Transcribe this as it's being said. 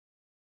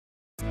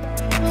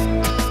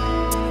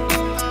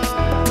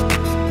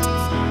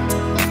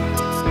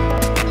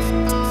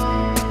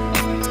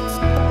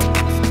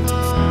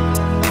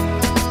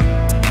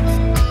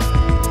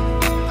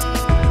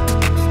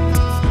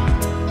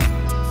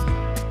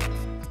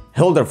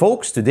Hello there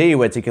folks, today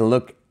we're taking a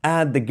look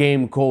at the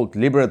game called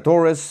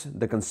Liberatores,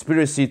 the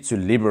conspiracy to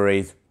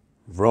liberate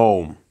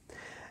Rome.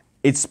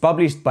 It's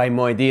published by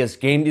Moaideas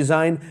game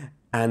design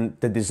and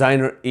the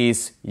designer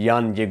is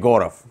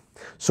Yegorov.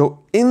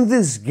 So in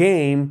this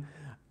game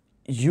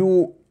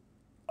you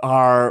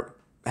are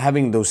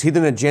having those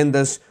hidden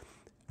agendas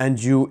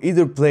and you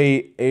either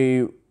play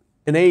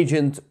an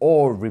agent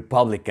or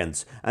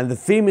Republicans, and the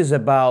theme is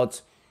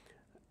about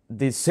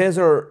the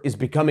Caesar is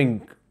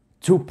becoming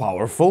too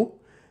powerful,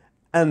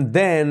 and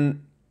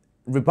then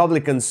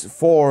Republicans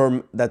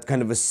form that kind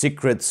of a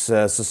secret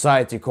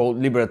society called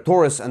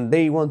Liberatores, and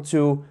they want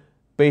to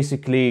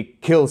basically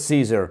kill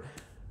Caesar.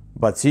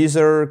 But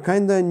Caesar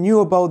kind of knew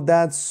about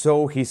that,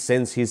 so he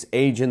sends his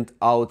agent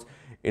out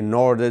in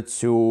order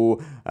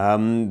to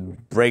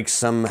break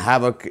some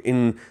havoc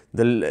in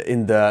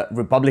the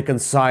Republican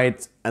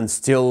side and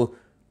still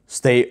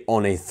stay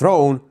on a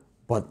throne.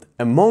 But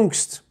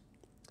amongst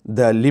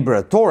the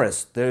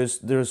Liberatores,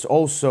 there's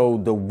also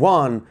the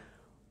one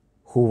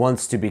who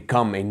wants to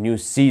become a new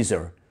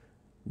Caesar.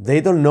 They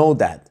don't know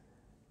that.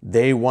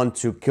 They want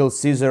to kill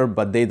Caesar,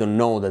 but they don't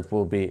know that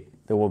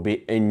there will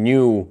be a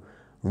new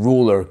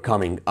ruler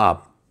coming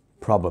up,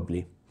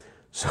 probably.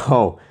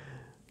 So,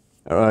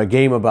 a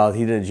game about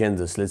hidden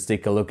agendas. Let's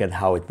take a look at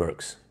how it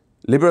works.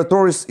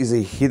 Liberatores is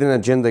a hidden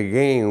agenda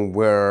game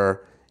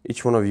where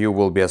each one of you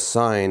will be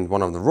assigned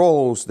one of the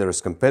roles. There is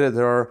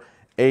competitor,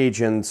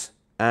 agent,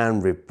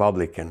 and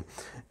Republican.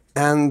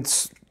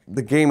 And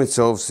the game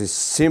itself is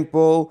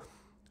simple.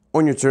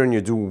 On your turn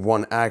you do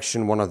one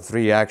action, one of the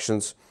three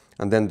actions,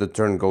 and then the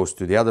turn goes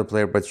to the other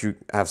player, but you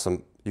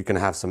can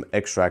have some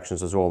extra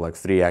actions as well, like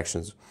 3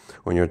 actions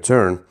on your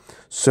turn.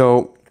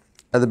 So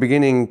at the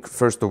beginning,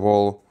 first of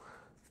all,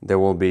 there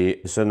will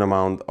be a certain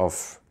amount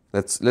of,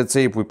 let's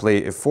say if we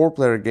play a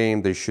 4-player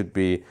game, there should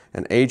be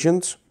an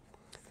agent,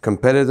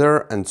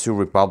 competitor, and 2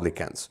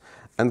 Republicans.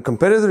 And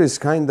competitor is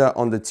kinda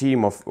on the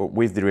team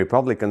with the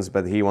Republicans,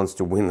 but he wants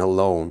to win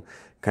alone,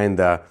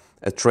 kinda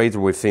a traitor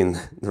within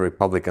the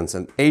Republicans.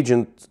 And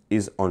agent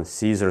is on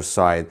Caesar's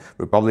side.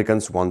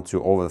 Republicans want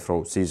to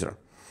overthrow Caesar.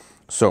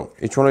 So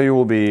each one of you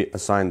will be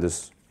assigned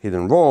this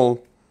hidden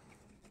role.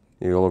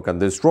 You look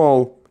at this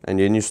role and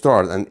then you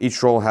start, and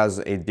each role has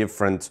a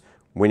different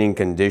winning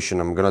condition.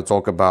 I'm gonna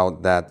talk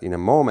about that in a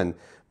moment,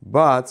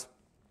 but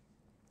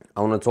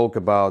I wanna talk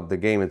about the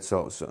game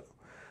itself. So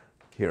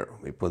here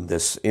we put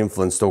this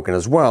influence token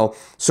as well.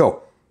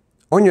 So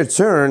on your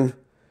turn,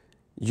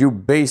 you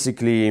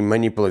basically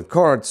manipulate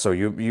cards. So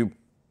you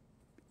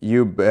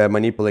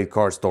manipulate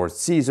cards towards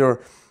Caesar,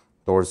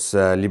 towards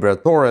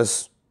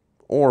Liberatores,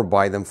 or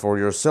buy them for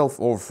yourself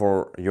or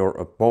for your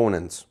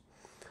opponents.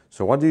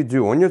 So what do you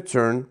do on your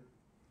turn?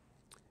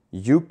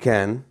 You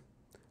can,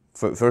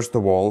 first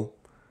of all,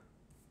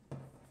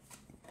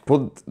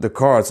 put the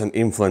cards and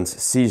influence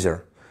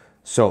Caesar.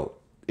 So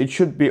it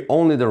should be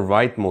only the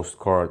rightmost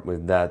card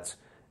with that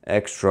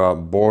extra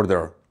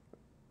border,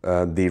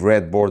 the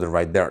red border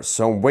right there.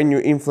 So when you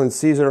influence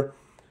Caesar,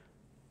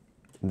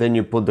 then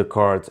you put the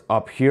card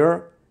up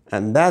here,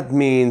 and that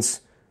means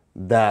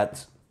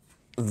that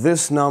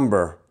this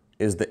number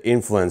is the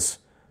influence.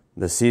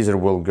 The Caesar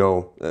will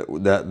go,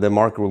 the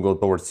marker will go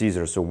towards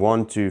Caesar. So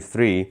 1, 2,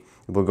 3, it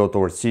will go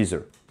towards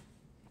Caesar.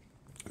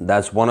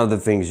 That's one of the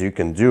things you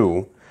can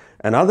do.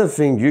 Another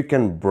thing, you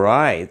can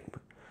bribe.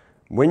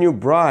 When you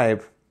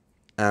bribe,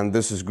 and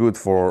this is good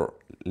for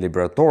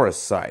Liberatores'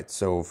 side.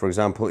 So for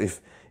example,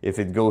 if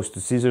it goes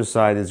to Caesar's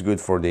side, it's good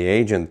for the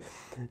agent.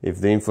 If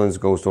the influence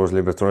goes towards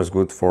Liberatores, it's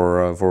good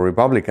for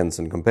Republicans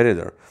and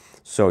competitor.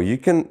 So you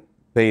can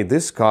pay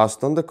this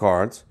cost on the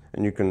cards,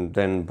 and you can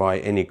then buy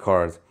any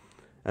card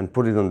and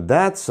put it on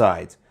that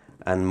side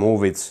and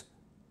move it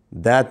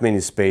that many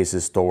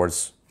spaces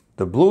towards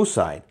the blue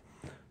side.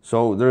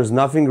 So there's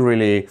nothing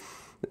really,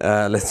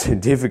 let's say,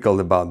 difficult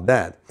about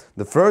that.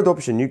 The third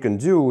option you can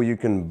do, you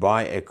can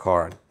buy a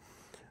card.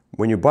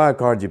 When you buy a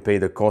card, you pay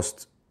the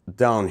cost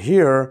down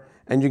here,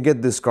 and you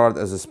get this card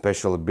as a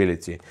special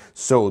ability.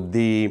 So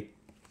the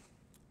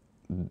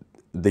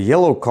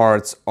yellow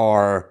cards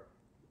are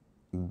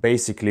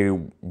basically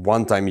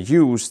one-time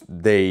used.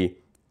 Their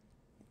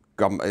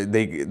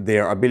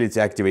ability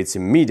activates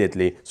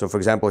immediately. So for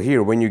example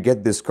here, when you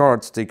get this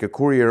card, take a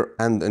courier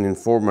and an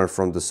informer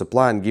from the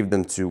supply and give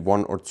them to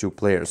 1 or 2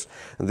 players.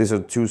 And these are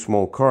 2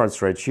 small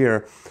cards right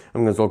here.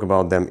 I'm going to talk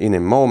about them in a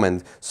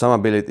moment. Some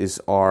abilities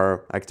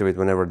are activated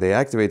whenever they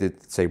activate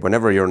it. Say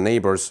whenever your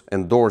neighbors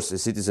endorse a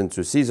citizen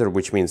to Caesar,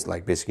 which means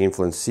like basically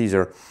influence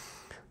Caesar.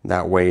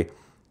 That way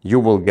you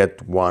will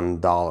get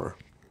 $1.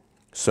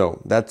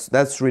 So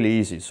that's really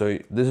easy. So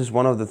this is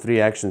one of the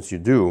 3 actions you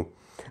do.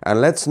 And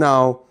let's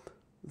now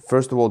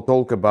first of all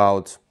talk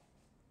about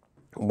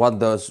what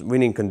those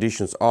winning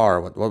conditions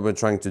are, what we're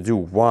trying to do,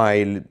 why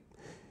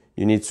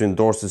you need to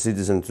endorse the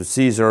citizen to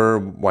Caesar,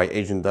 why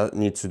agent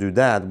needs to do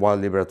that, why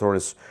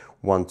Liberatores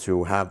want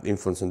to have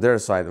influence on their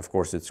side. Of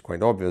course, it's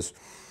quite obvious.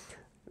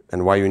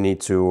 And why you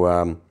need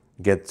to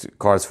get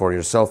cards for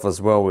yourself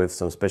as well with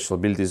some special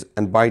abilities.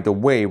 And by the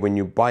way, when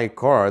you buy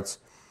cards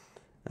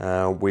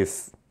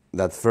with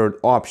that third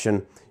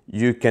option,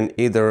 you can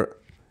either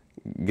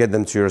get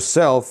them to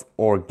yourself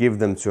or give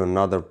them to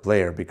another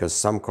player, because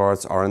some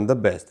cards aren't the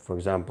best. For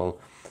example,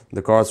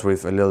 the cards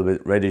with a little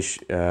bit reddish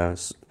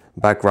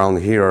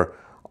background here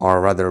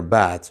are rather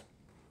bad,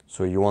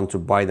 so you want to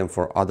buy them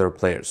for other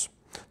players.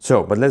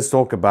 So, but let's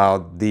talk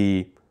about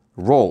the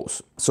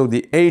roles. So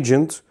the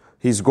agent,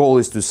 his goal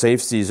is to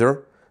save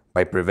Caesar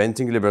by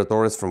preventing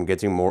Liberatores from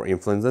getting more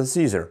influence than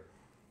Caesar.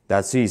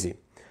 That's easy.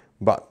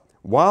 But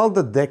while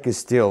the deck is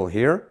still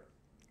here,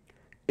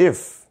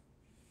 if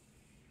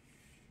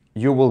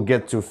you will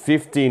get to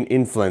 15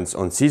 influence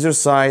on Caesar's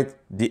side,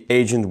 the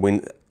agent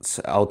wins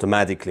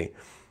automatically.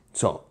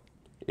 So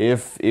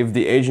if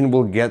the agent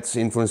will get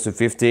influence to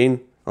 15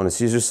 on the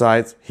Caesar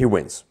side, he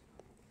wins.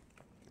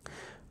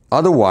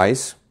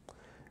 Otherwise,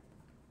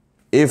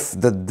 if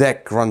the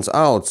deck runs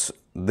out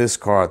this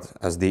card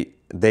as the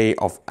day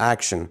of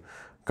action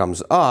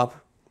comes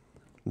up,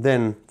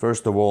 then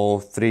first of all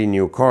 3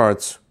 new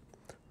cards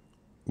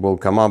will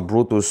come up.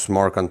 Brutus,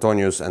 Mark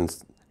Antonius and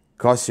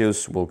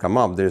Cassius will come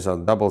up. There's a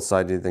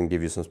double-sided and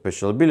give you some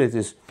special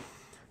abilities.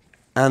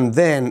 And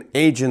then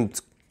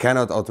agent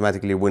cannot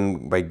automatically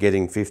win by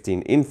getting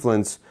 15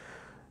 influence,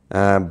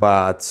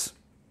 but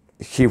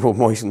he will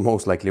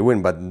most likely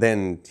win, but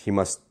then he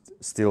must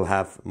still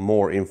have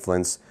more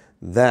influence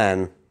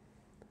than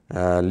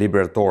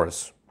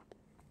Liberatores.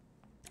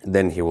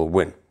 Then he will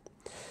win.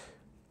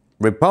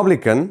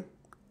 Republican,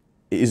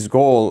 his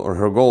goal or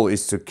her goal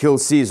is to kill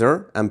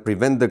Caesar and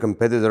prevent the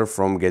competitor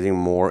from getting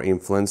more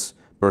influence,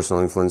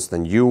 personal influence,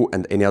 than you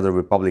and any other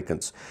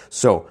Republicans.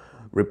 So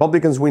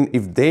Republicans win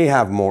if they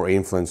have more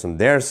influence on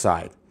their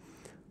side,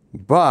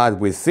 but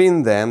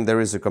within them there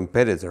is a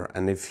competitor,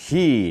 and if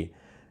he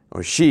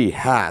or she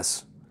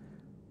has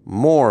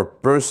more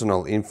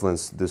personal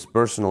influence, this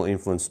personal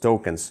influence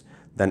tokens,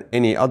 than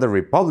any other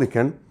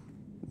Republican,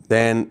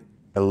 then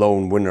a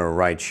lone winner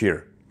right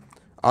here.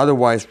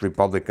 Otherwise,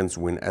 Republicans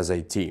win as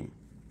a team.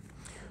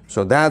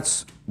 So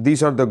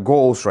these are the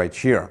goals right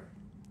here.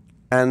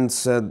 And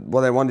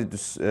what I wanted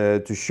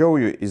to show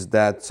you is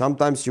that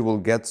sometimes you will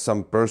get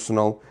some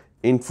personal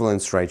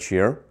influence right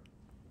here.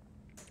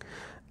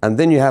 And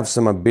then you have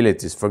some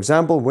abilities. For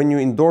example, when you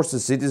endorse a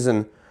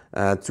citizen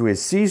to a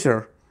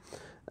Caesar,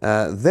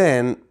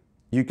 then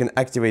you can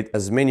activate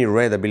as many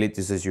red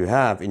abilities as you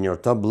have in your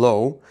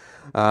tableau.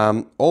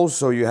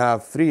 Also, you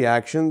have 3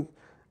 actions.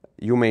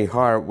 You may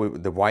hire,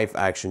 with the wife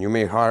action, you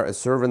may hire a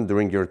servant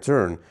during your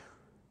turn.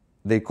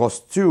 They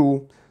cost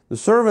 2. The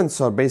servants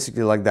are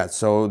basically like that.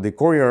 So the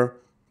courier,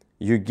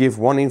 you give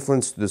 1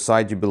 influence to the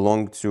side you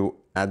belong to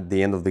at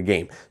the end of the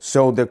game.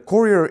 So the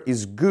courier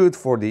is good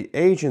for the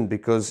agent,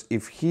 because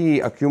if he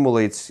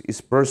accumulates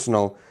his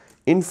personal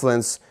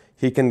influence,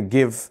 he can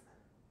give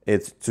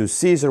it to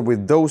Caesar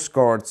with those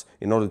cards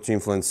in order to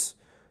influence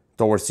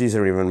towards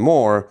Caesar even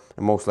more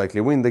and most likely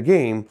win the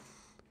game.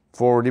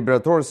 For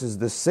Liberatores is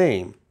the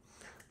same.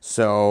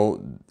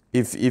 So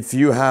if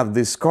you have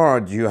this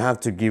card, you have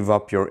to give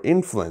up your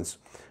influence,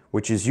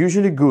 which is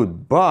usually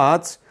good,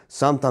 but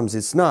sometimes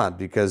it's not,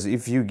 because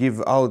if you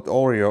give out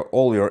all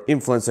your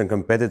influence and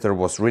competitor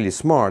was really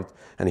smart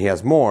and he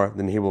has more,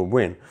 then he will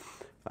win.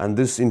 And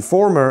this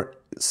informer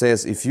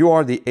says if you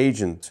are the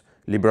agent,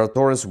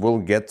 Liberatores will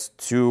get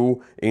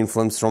 2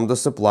 influence from the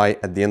supply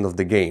at the end of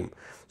the game.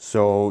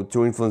 So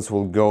 2 influence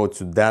will go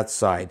to that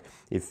side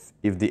if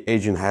the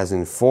agent has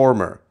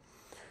informer.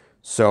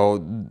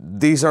 So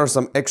these are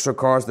some extra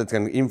cards that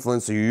can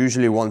influence, so you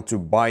usually want to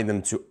buy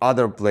them to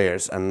other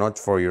players and not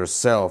for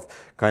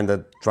yourself, kind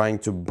of trying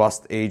to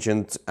bust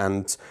agent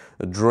and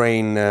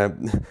drain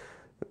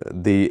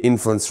the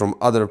influence from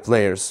other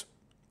players.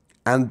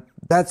 And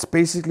that's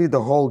basically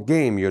the whole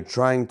game. You're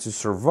trying to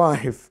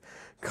survive,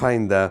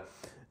 kind of.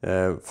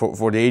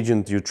 For the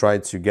agent, you try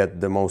to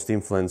get the most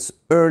influence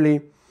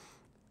early,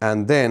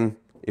 and then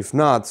if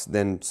not,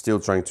 then still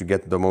trying to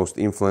get the most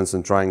influence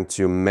and trying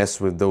to mess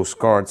with those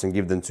cards and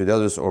give them to the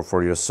others or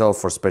for yourself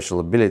for special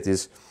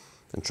abilities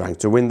and trying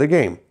to win the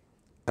game.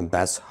 And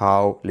that's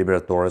how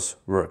Liberatores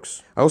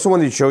works. I also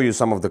wanted to show you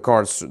some of the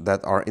cards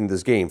that are in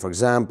this game. For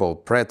example,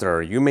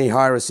 Praetor. You may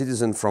hire a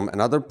citizen from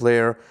another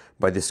player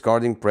by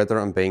discarding Praetor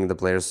and paying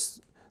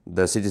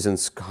the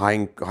citizen's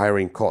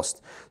hiring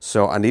cost.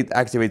 So, and it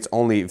activates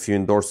only if you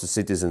endorse the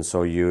citizen.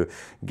 So you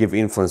give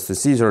influence to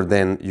Caesar,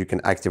 then you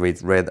can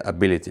activate red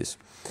abilities.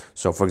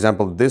 So for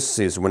example, this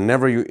is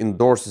whenever you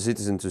endorse a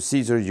citizen to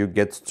Caesar, you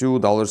get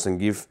 $2 and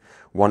give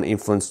 1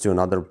 influence to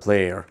another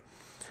player.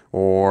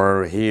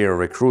 Or here,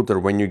 Recruiter,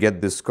 when you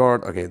get this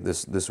card, okay,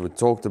 this we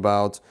talked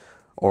about,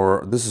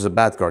 or this is a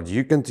bad card.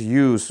 You can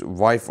use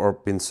Wife or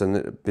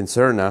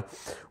Pincerna,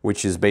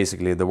 which is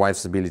basically the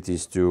wife's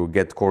abilities to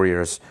get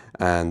couriers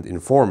and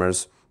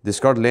informers.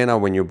 Discard Lena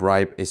when you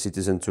bribe a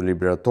citizen to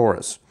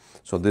Liberatores.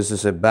 So this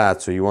is a bad,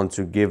 so you want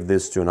to give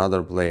this to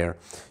another player.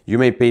 You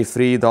may pay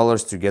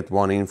 $3 to get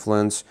 1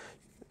 influence,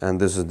 and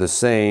this is the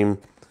same,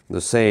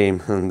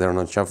 and they're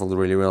not shuffled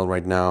really well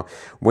right now.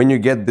 When you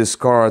get these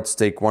cards,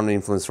 take 1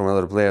 influence from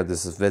another player.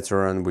 This is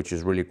Veteran, which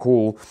is really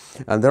cool.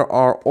 And there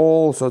are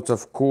all sorts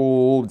of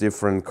cool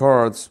different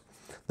cards.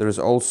 There is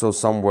also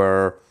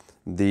somewhere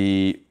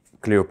the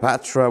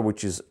Cleopatra,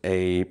 which is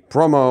a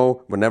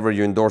promo. Whenever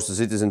you endorse a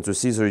citizen to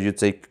Caesar, you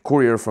take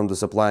courier from the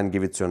supply and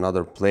give it to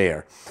another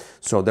player.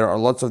 So there are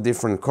lots of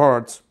different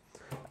cards,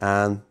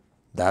 and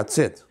that's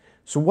it.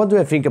 So what do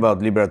I think about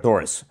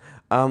Liberatores?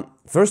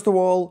 First of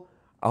all,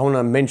 I want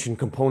to mention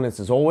components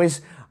as always.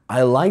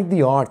 I like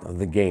the art of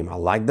the game. I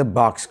like the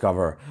box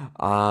cover.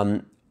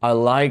 I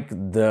like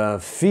the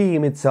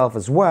theme itself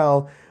as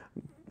well.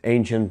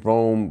 Ancient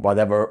Rome,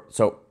 whatever.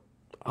 So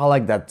I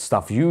like that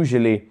stuff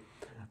usually.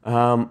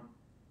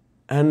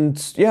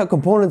 And yeah,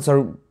 components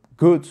are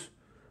good.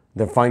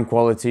 They're fine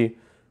quality.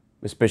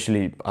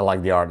 Especially, I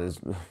like the art,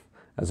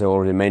 as I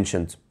already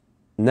mentioned.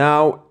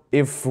 Now,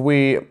 if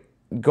we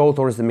go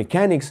towards the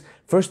mechanics,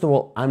 first of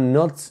all, I'm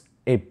not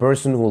a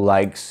person who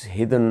likes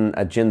hidden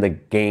agenda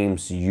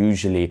games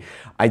usually.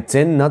 I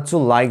tend not to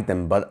like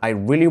them, but I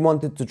really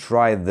wanted to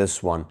try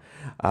this one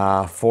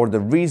for the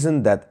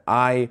reason that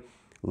I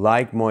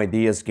like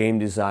Moaideas game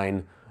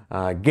design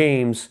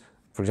games,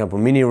 for example,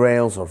 Mini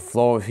Rails or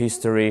Flow of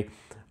History.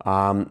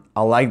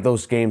 I like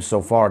those games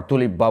so far,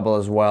 Tulip Bubble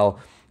as well.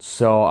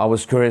 So I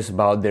was curious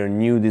about their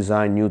new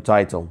design, new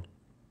title.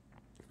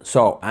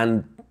 So,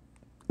 and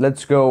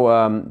let's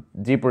go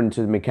deeper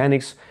into the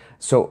mechanics.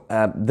 So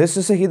this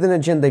is a hidden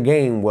agenda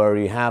game where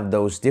you have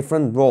those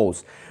different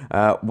roles.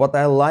 What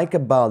I like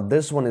about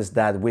this one is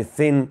that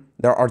within,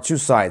 there are two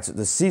sides,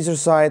 the Caesar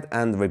side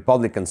and the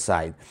Republican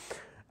side.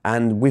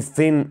 And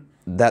within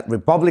that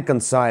Republican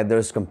side,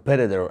 there's a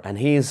competitor, and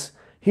he's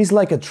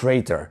like a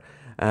traitor.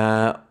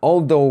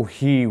 Although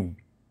he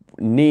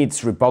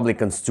needs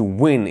Republicans to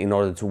win in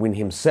order to win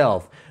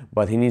himself,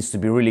 but he needs to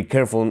be really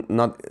careful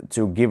not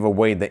to give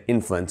away the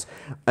influence.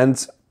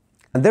 And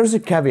there's a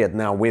caveat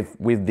now with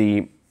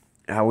the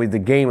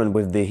game and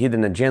with the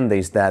hidden agenda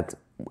is that,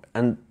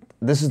 and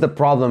this is the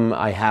problem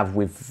I have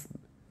with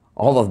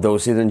all of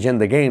those hidden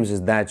agenda games,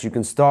 is that you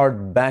can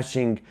start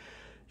bashing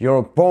your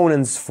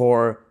opponents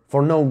for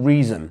no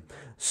reason.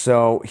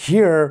 So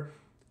here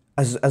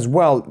as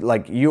well,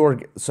 like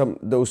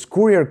those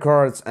courier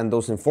cards and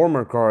those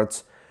informer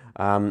cards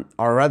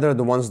are rather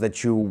the ones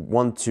that you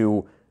want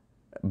to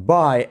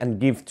buy and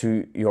give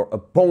to your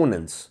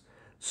opponents.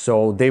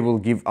 So they will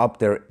give up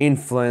their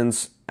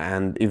influence,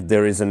 and if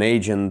there is an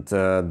agent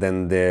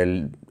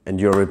and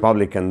you're a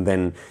Republican,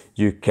 then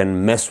you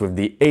can mess with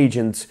the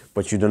agent,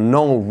 but you don't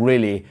know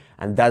really,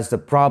 and that's the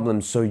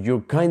problem. So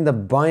you're kind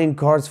of buying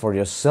cards for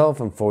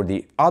yourself and for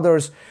the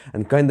others,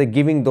 and kind of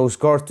giving those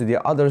cards to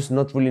the others,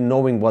 not really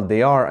knowing what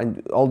they are.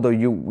 And although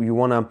you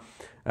want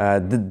to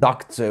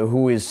deduct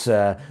who is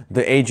the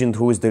agent,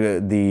 who is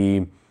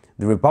the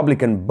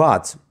Republican,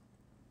 but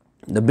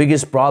the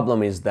biggest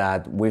problem is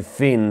that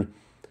within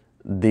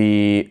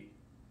the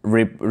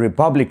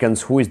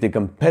Republicans, who is the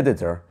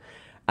competitor.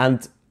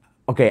 And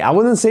okay, I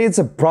wouldn't say it's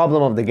a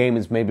problem of the game,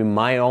 it's maybe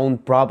my own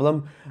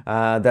problem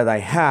that I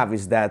have,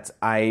 is that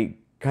I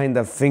kind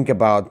of think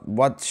about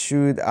what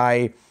should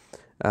I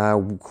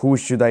who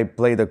should I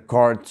play the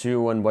card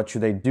to, and what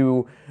should I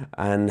do,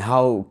 and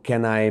how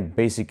can I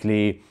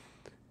basically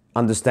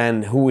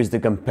understand who is the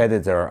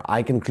competitor.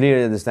 I can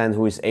clearly understand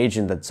who is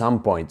agent at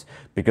some point,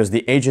 because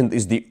the agent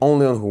is the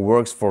only one who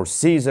works for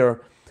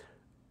Caesar,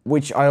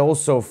 which I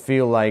also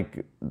feel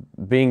like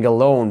being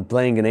alone,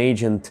 playing an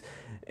agent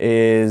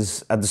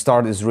is at the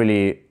start is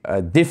really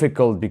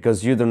difficult,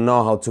 because you don't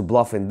know how to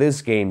bluff in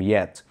this game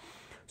yet.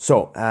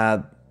 So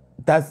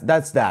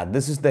that's that.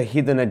 This is the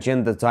hidden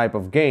agenda type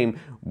of game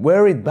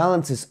where it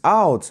balances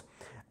out.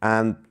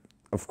 And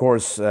of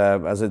course,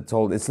 as I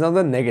told, it's not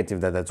a negative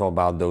that I told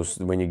about those,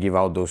 when you give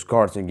out those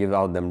cards and give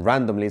out them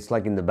randomly. It's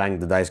like in the Bang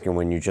the Dice game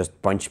when you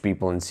just punch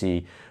people and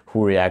see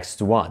who reacts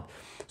to what.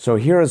 So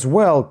here as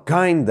well,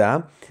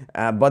 kinda,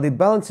 but it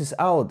balances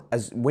out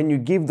as when you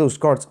give those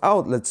cards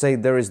out. Let's say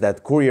there is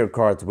that courier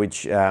card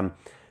which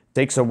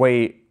takes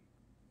away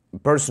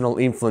personal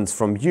influence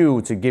from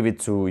you to give it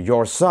to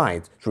your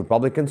side, to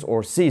Republicans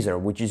or Caesar,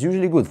 which is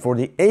usually good. For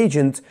the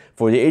agents,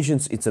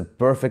 it's a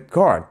perfect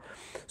card.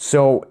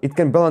 So it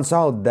can balance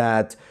out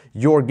that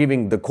you're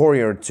giving the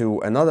courier to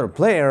another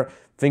player,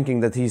 thinking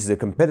that he's the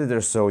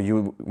competitor, so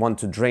you want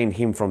to drain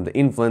him from the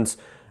influence,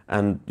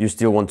 and you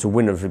still want to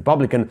win as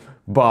Republican,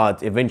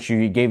 but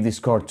eventually you gave this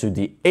card to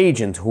the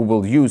agent, who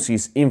will use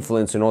his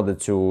influence in order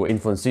to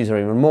influence Caesar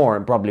even more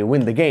and probably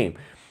win the game.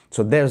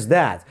 So there's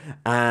that.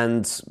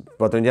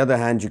 But on the other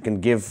hand, you can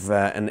give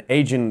an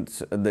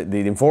agent the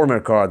informer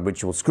card,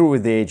 which will screw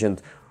with the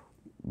agent,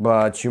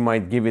 but you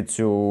might give it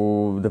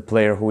to the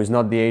player who is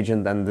not the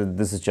agent, and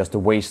this is just a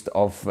waste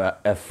of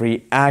a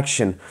free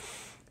action.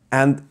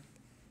 And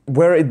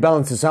where it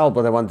balances out,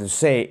 what I want to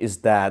say is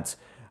that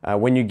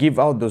when you give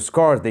out those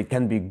cards, they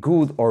can be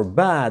good or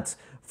bad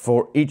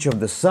for each of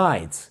the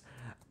sides,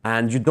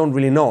 and you don't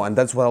really know. And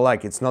that's what I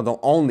like. It's not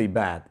only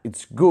bad,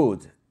 it's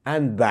good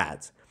and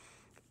bad.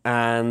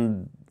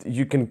 And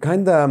you can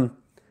kind of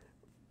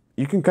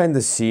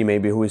see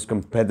maybe who is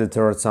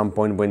competitor at some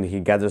point when he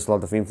gathers a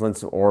lot of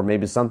influence, or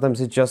maybe sometimes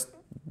it's just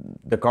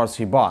the cards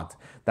he bought.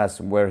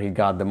 That's where he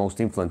got the most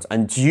influence.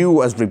 And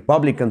you as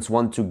Republicans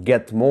want to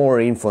get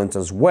more influence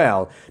as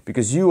well,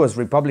 because you as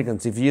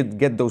Republicans, if you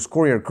get those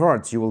courier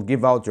cards, you will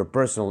give out your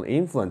personal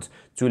influence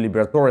to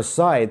Liberatores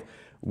side,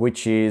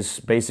 which is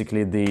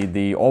basically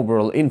the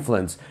overall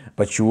influence,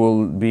 but you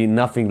will be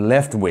nothing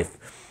left with.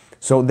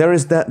 So there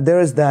is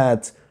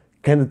that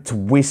kind of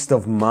twist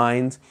of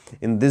mind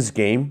in this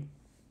game.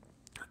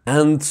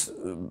 And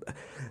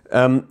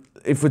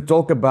if we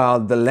talk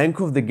about the length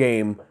of the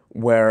game,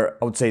 where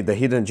I would say the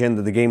hidden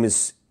agenda, the game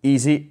is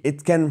easy,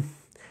 it can...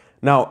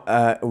 Now,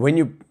 when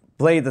you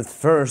play it at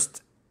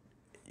first,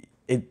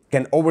 it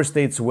can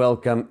overstay its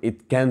welcome,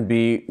 it can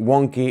be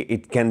wonky,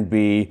 it can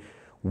be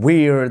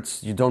weird,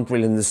 you don't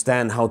really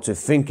understand how to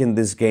think in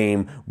this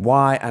game,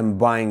 why I'm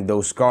buying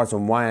those cards,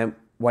 and why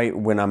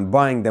when I'm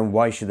buying them,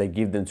 why should I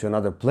give them to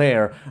another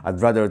player?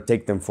 I'd rather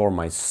take them for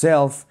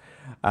myself.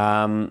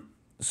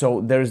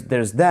 So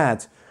there's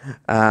that.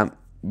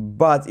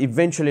 But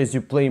eventually, as you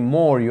play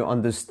more, you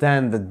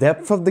understand the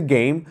depth of the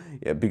game,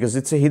 because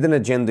it's a hidden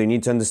agenda. You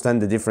need to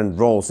understand the different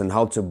roles and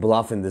how to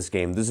bluff in this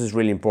game. This is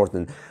really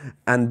important.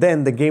 And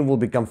then the game will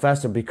become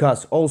faster,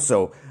 because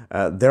also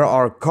there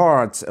are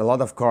cards, a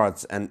lot of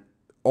cards, and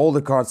all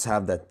the cards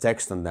have that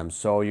text on them.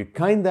 So you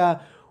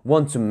kinda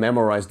want to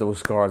memorize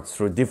those cards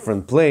through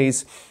different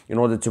plays in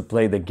order to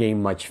play the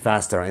game much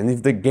faster. And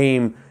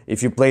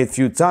if you play it a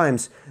few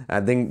times,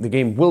 then the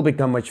game will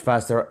become much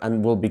faster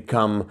and will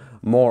become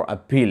more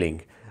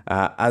appealing.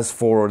 As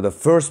for the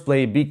first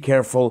play, be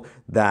careful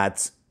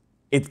that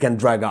it can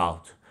drag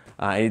out.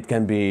 It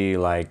can be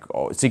like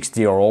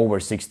 60 or over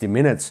 60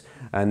 minutes.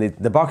 And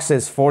the box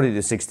says 40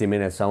 to 60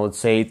 minutes. I would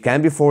say it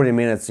can be 40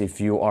 minutes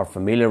if you are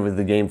familiar with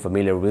the game,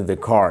 familiar with the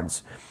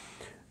cards.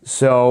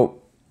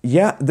 So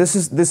yeah, this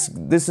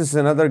is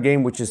another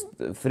game which is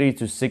 3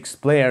 to 6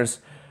 players,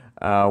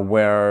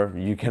 where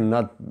you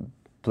cannot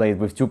play it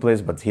with 2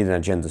 players, but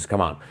hidden agendas,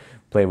 come on,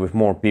 play with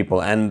more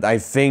people. And I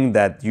think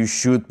that you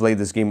should play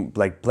this game,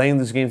 like playing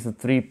this game with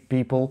 3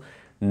 people.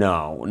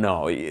 No,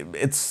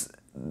 it's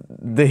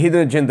the hidden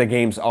agenda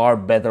games are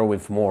better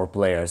with more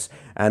players,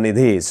 and it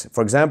is.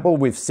 For example,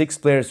 with 6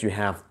 players, you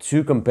have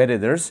 2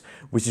 competitors,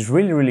 which is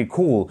really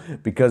cool,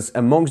 because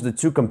amongst the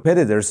 2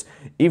 competitors,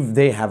 if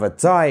they have a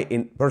tie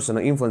in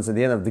personal influence at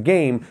the end of the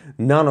game,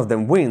 none of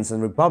them wins,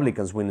 and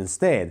Republicans win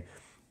instead.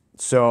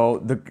 So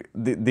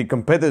the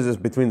competitors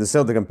between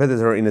the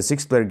competitor in a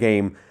 6-player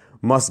game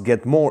must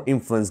get more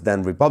influence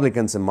than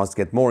Republicans, and must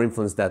get more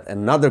influence than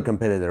another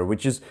competitor,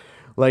 which is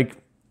like,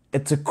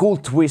 it's a cool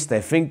twist.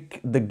 I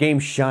think the game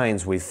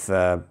shines with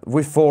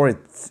 4,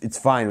 it's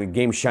fine. The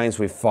game shines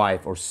with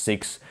 5 or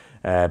 6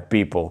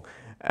 people.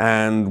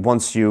 And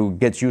once you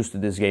get used to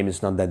this game,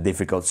 it's not that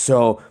difficult.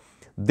 So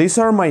these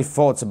are my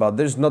thoughts about,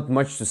 there's not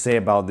much to say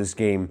about this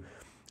game.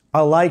 I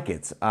like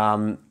it.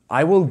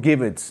 I will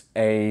give it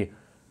a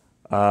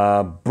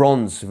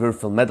bronze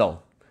Würfel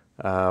medal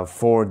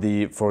for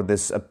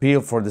this appeal,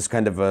 for this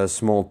kind of a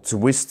small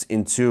twist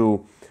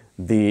into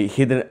the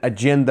hidden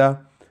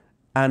agenda,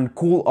 and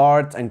cool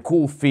art and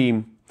cool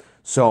theme.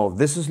 So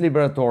this is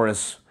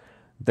Liberatores,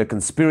 the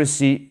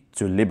conspiracy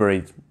to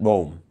liberate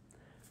Rome.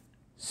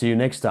 See you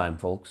next time,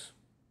 folks.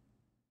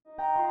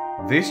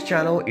 This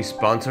channel is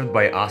sponsored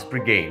by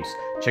Osprey Games.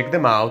 Check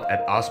them out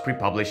at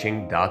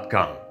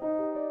ospreypublishing.com.